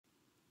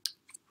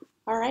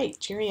All right,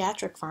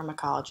 geriatric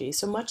pharmacology.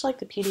 So much like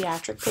the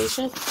pediatric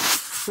patient,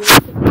 we look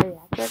at the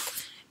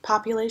geriatric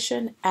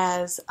population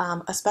as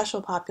a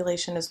special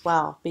population as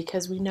well,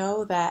 because we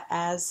know that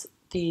as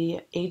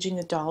the aging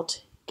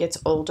adult gets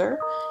older,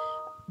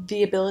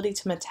 the ability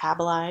to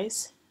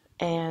metabolize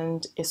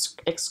and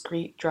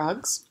excrete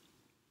drugs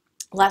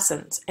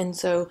lessens. And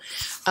so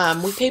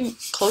we pay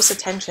close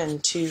attention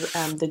to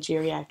the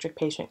geriatric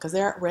patient because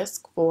they're at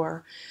risk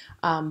for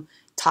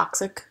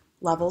toxic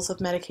levels of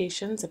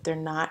medications if they're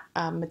not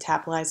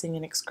metabolizing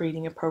and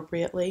excreting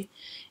appropriately.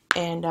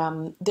 And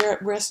they're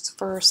at risk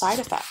for side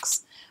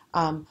effects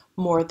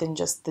more than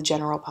just the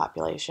general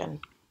population.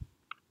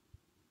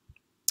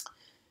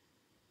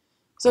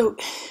 So,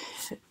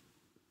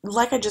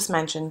 like I just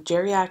mentioned,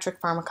 geriatric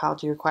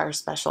pharmacology requires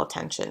special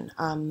attention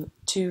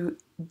to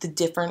the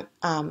different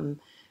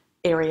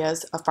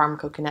areas of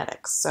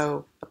pharmacokinetics,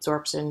 so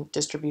absorption,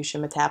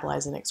 distribution,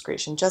 metabolizing, and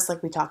excretion, just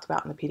like we talked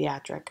about in the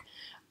pediatric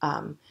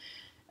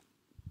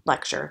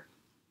lecture.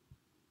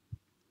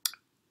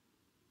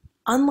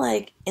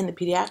 Unlike in the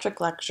pediatric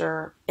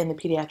lecture, in the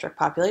pediatric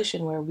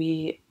population, where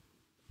we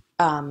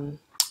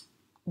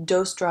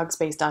dose drugs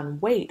based on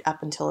weight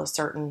up until a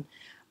certain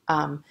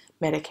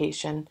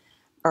medication,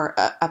 or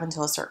up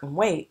until a certain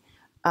weight,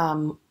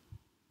 for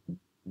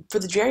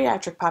the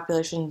geriatric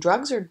population,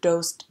 drugs are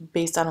dosed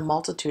based on a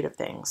multitude of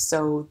things.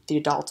 So the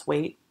adult's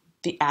weight,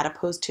 the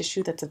adipose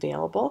tissue that's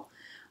available,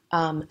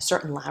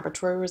 certain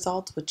laboratory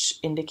results which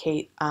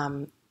indicate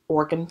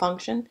organ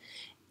function,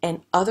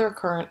 and other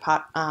current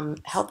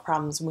health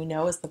problems we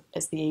know as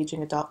the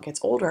aging adult gets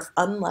older.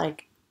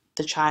 Unlike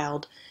the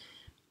child,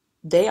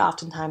 they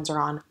oftentimes are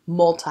on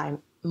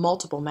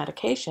multiple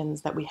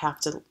medications that we have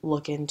to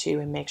look into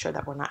and make sure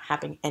that we're not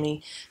having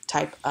any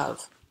type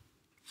of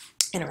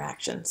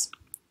interactions.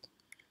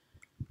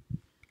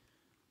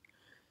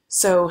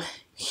 So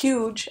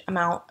huge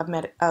amount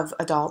of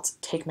adults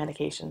take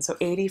medication. So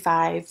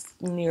 85,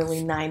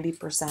 nearly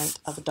 90%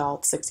 of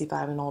adults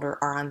 65 and older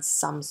are on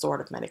some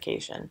sort of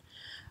medication.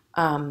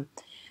 The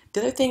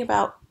other thing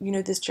about,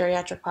 this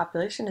geriatric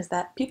population is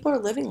that people are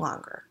living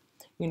longer.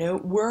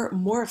 We're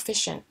more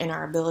efficient in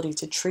our ability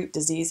to treat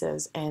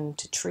diseases and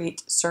to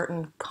treat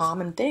certain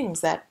common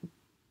things that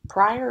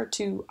prior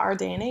to our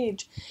day and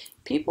age,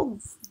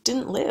 people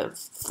didn't live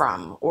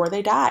from, or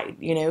they died,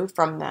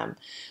 from them.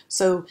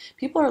 So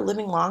people are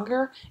living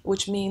longer,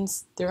 which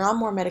means they're on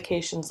more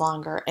medications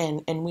longer,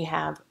 and we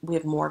have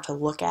more to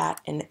look at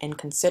and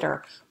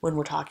consider when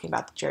we're talking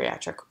about the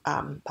geriatric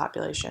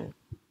population.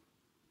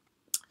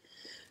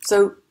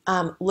 So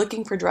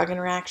looking for drug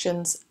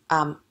interactions,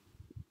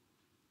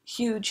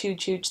 huge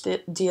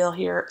deal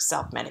here,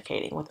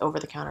 self-medicating with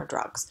over-the-counter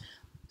drugs.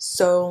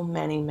 So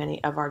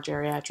many of our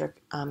geriatric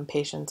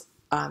patients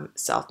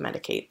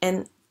self-medicate,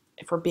 and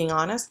if we're being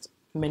honest,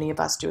 many of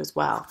us do as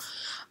well.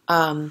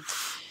 The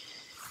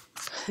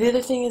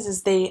other thing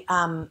is they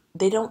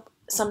don't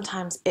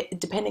sometimes,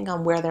 depending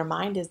on where their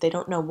mind is, they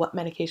don't know what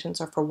medications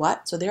are for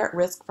what, so they're at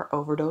risk for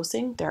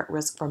overdosing. They're at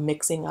risk for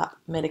mixing up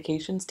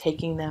medications,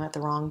 taking them at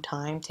the wrong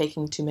time,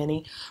 taking too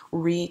many,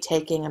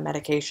 retaking a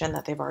medication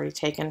that they've already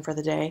taken for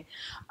the day,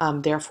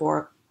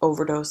 therefore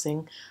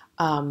overdosing.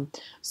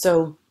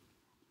 So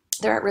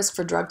they're at risk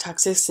for drug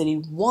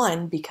toxicity,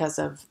 one, because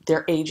of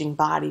their aging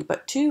body,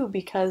 but two,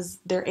 because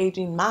their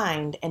aging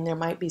mind, and there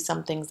might be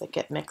some things that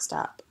get mixed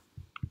up.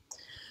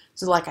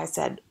 So like I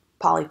said,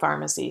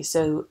 polypharmacy,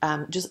 so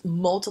just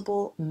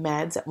multiple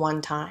meds at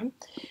one time.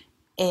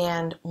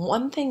 And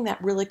one thing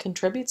that really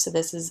contributes to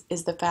this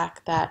is the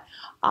fact that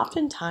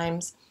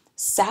oftentimes,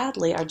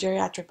 sadly, our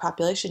geriatric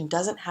population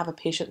doesn't have a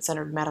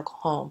patient-centered medical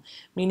home,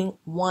 meaning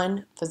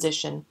one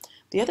physician.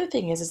 The other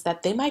thing is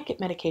that they might get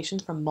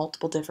medications from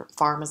multiple different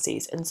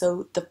pharmacies, and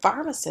so the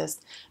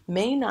pharmacist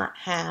may not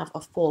have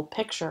a full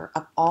picture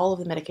of all of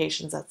the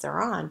medications that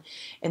they're on,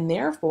 and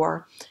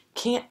therefore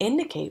can't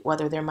indicate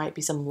whether there might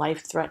be some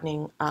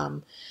life-threatening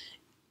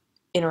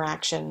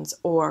interactions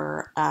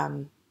or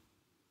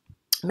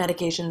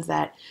medications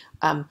that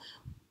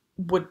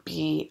would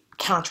be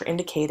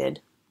contraindicated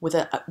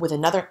with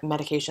another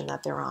medication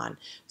that they're on.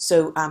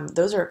 So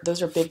those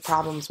are big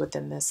problems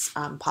within this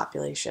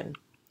population.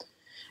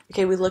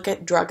 Okay, we look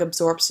at drug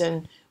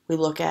absorption. We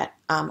look at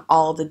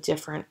all the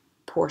different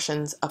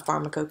portions of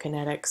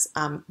pharmacokinetics.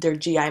 Their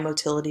GI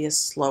motility is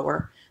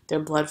slower. Their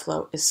blood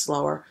flow is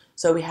slower.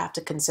 So we have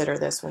to consider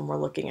this when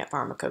we're looking at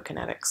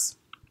pharmacokinetics.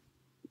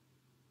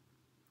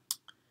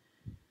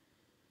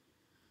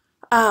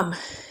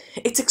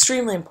 It's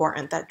extremely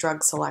important that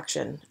drug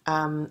selection,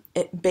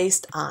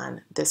 based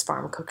on this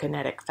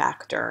pharmacokinetic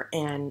factor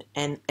and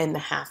the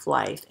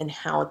half-life and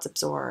how it's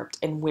absorbed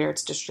and where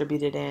it's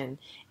distributed in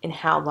and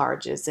how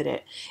large is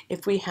it.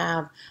 If we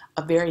have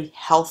a very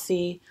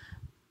healthy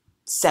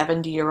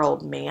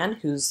 70-year-old man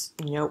who's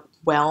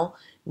well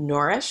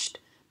nourished,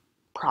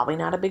 probably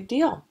not a big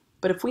deal.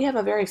 But if we have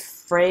a very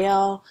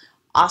frail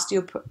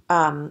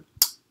woman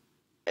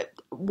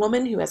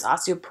who has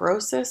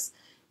osteoporosis,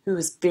 who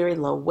is very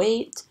low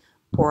weight,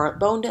 poor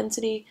bone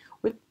density,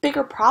 with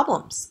bigger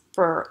problems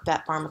for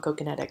that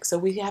pharmacokinetics. So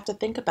we have to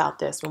think about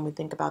this when we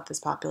think about this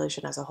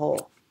population as a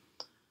whole.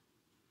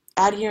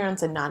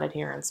 Adherence and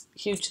non-adherence,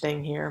 huge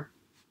thing here.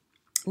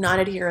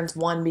 Non-adherence,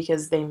 1,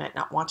 because they might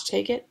not want to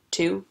take it.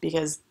 2,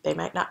 because they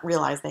might not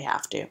realize they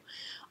have to.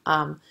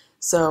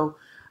 So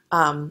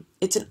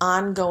it's an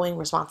ongoing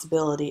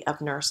responsibility of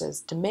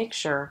nurses to make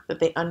sure that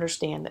they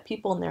understand that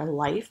people in their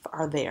life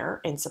are there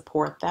and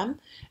support them,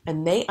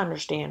 and they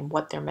understand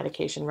what their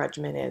medication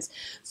regimen is.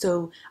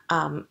 So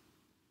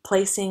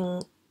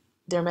placing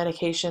their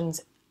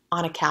medications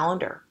on a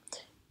calendar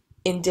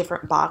in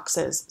different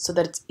boxes so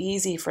that it's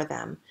easy for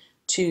them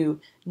to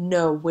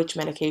know which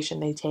medication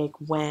they take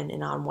when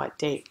and on what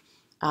date.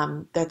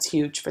 That's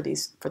huge for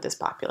this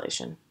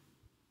population.